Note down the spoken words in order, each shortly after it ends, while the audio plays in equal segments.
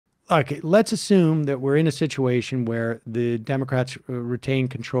okay, let's assume that we're in a situation where the Democrats retain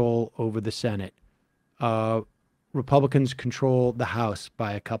control over the Senate. Uh, Republicans control the House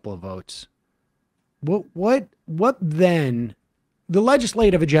by a couple of votes. What then? The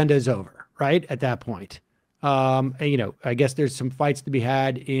legislative agenda is over, right? At that point. And, I guess there's some fights to be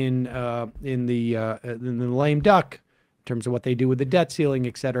had in the lame duck in terms of what they do with the debt ceiling,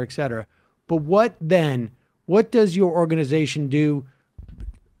 et cetera, et cetera. But what then? What does your organization do?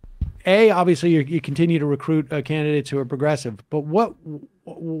 Obviously you continue to recruit candidates who are progressive, but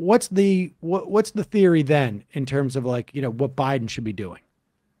what's the theory then in terms of what Biden should be doing?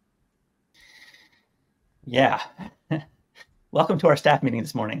 Yeah. Welcome to our staff meeting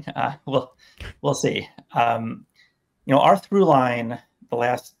this morning. We'll see. Our through line the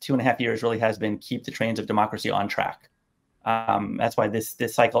last 2.5 years really has been keep the trains of democracy on track. That's why this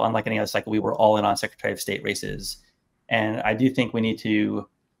cycle, unlike any other cycle, we were all in on Secretary of State races. And I do think we need to,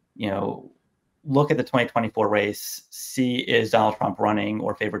 look at the 2024 race, see is Donald Trump running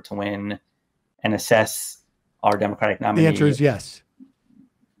or favored to win, and assess our Democratic nominee. The answer is yes.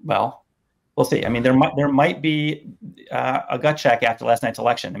 Well, we'll see. I mean, there might be a gut check after last night's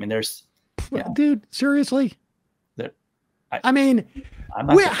election. I mean, dude, seriously? How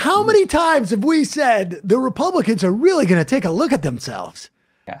Sure. many times have we said the Republicans are really going to take a look at themselves?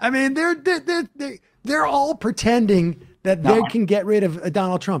 Yeah. I mean, they're all pretending that they can get rid of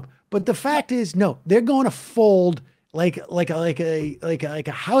Donald Trump, but the fact is, no, they're going to fold like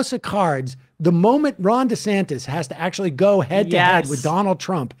a house of cards. The moment Ron DeSantis has to actually go head to head with Donald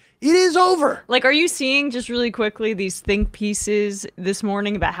Trump, it is over. Like, are you seeing, just really quickly, these think pieces this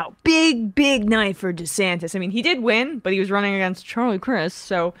morning about how big night for DeSantis? I mean, he did win, but he was running against Charlie Crist.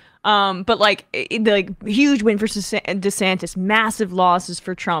 So, but huge win for DeSantis, massive losses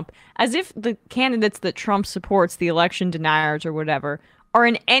for Trump, as if the candidates that Trump supports, the election deniers or whatever, are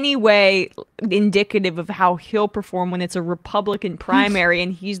in any way indicative of how he'll perform when it's a Republican primary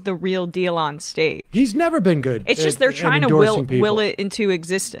and he's the real deal on stage. He's never been good. It's just they're trying to will it into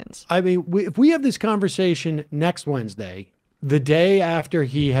existence. I mean, if we have this conversation next Wednesday, the day after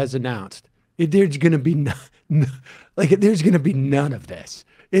he has announced, there's going to be there's going to be none of this.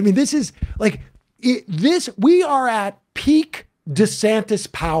 I mean, this is we are at peak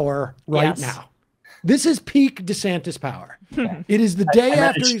DeSantis power right now. This is peak DeSantis power. It is the day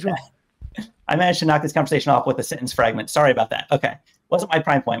after he's won. I managed to knock this conversation off with a sentence fragment. Sorry about that. Okay. Wasn't my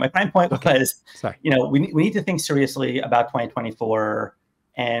prime point. My prime point was, we need to think seriously about 2024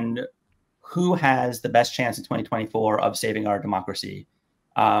 and who has the best chance in 2024 of saving our democracy.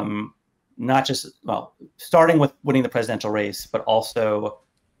 Not just, starting with winning the presidential race, but also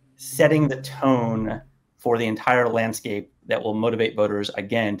setting the tone for the entire landscape that will motivate voters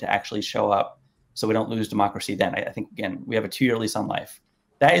again to actually show up so we don't lose democracy then. I think, again, we have a 2-year lease on life.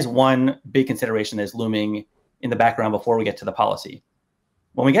 That is one big consideration that is looming in the background before we get to the policy.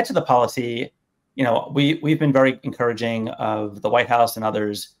 When we get to the policy, we've been very encouraging of the White House and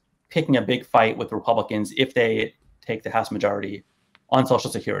others picking a big fight with Republicans if they take the House majority on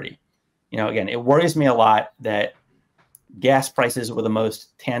Social Security. Again, it worries me a lot that gas prices were the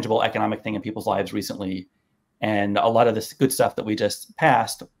most tangible economic thing in people's lives recently. And a lot of this good stuff that we just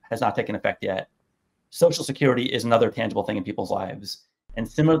passed has not taken effect yet. Social Security is another tangible thing in people's lives. And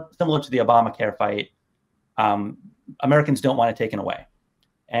similar to the Obamacare fight, Americans don't want it taken away.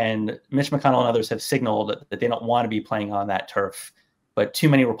 And Mitch McConnell and others have signaled that they don't want to be playing on that turf. But too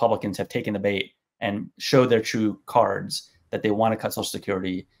many Republicans have taken the bait and showed their true cards that they want to cut Social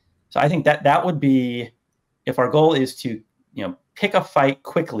Security. So I think that would be, if our goal is to pick a fight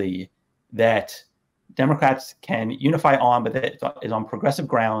quickly that Democrats can unify on, but that is on progressive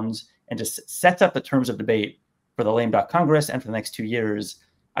grounds and just sets up the terms of debate for the lame duck Congress and for the next 2 years.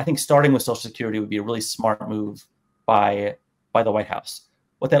 I think starting with Social Security would be a really smart move by the White House.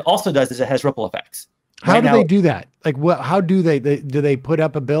 What that also does is it has ripple effects. How do they do that? Like, how do they put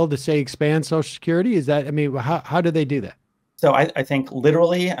up a bill to say expand Social Security? How do they do that? So I think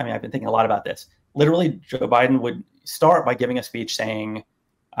literally, I've been thinking a lot about this. Literally, Joe Biden would start by giving a speech saying,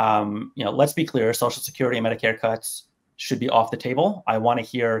 let's be clear, Social Security and Medicare cuts should be off the table. I want to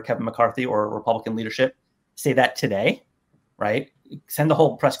hear Kevin McCarthy or Republican leadership say that today, right? Send the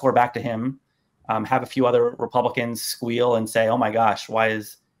whole press corps back to him. Have a few other Republicans squeal and say, oh my gosh, why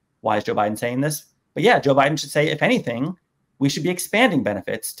is Joe Biden saying this? But yeah, Joe Biden should say, if anything, we should be expanding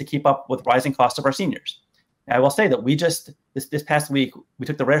benefits to keep up with rising costs of our seniors. And I will say that we just, this past week, we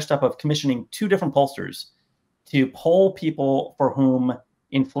took the rare step of commissioning 2 different pollsters to poll people for whom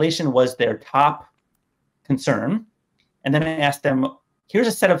inflation was their top concern. And then I asked them, here's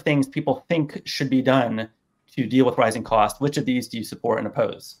a set of things people think should be done to deal with rising costs. Which of these do you support and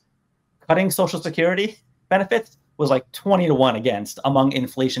oppose? cutting Social Security benefits was like 20-1 against among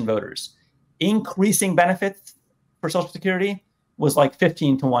inflation voters. Increasing benefits for Social Security was like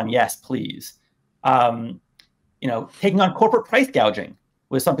 15-1. Yes, please. Taking on corporate price gouging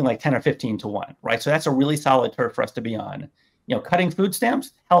was something like 10 or 15-1, right? So that's a really solid turf for us to be on. Cutting food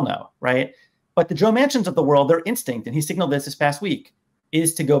stamps, hell no, right? But the Joe Manchins of the world, their instinct, and he signaled this past week,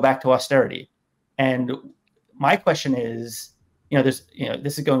 is to go back to austerity. And my question is, this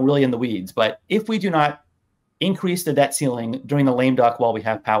is going really in the weeds, but if we do not increase the debt ceiling during the lame duck while we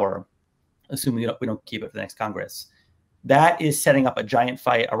have power, assuming we don't keep it for the next Congress, that is setting up a giant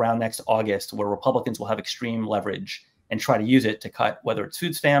fight around next August where Republicans will have extreme leverage and try to use it to cut, whether it's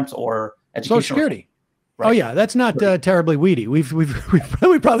food stamps or education. Social Security. Right. Oh yeah, that's not terribly weedy. We've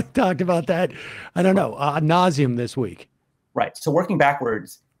probably talked about that, I don't know, ad nauseum this week. Right. So working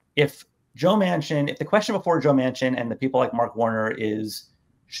backwards, if the question before Joe Manchin and the people like Mark Warner is,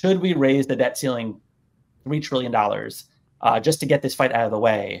 should we raise the debt ceiling $3 trillion just to get this fight out of the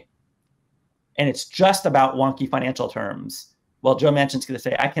way? And it's just about wonky financial terms. Well, Joe Manchin's going to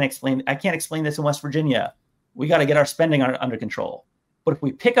say, I can't explain this in West Virginia. We got to get our spending under control. But if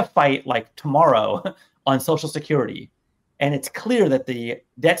we pick a fight like tomorrow on Social Security, and it's clear that the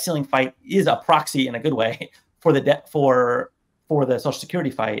debt ceiling fight is a proxy in a good way for the Social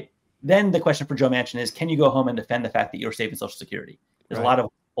Security fight, then the question for Joe Manchin is, can you go home and defend the fact that you're saving Social Security? There's a lot of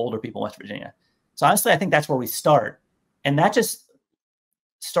older people in West Virginia. So honestly, I think that's where we start. And that just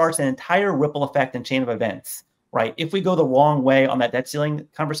starts an entire ripple effect and chain of events, right? If we go the wrong way on that debt ceiling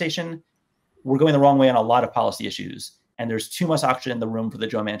conversation, we're going the wrong way on a lot of policy issues. And there's too much oxygen in the room for the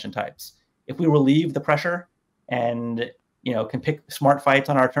Joe Manchin types. If we relieve the pressure and can pick smart fights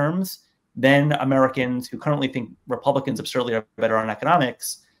on our terms, then Americans who currently think Republicans absurdly are better on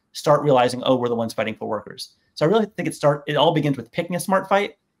economics start realizing, oh, we're the ones fighting for workers. So I really think it all begins with picking a smart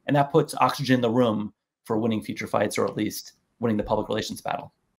fight, and that puts oxygen in the room for winning future fights, or at least winning the public relations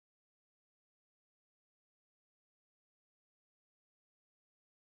battle.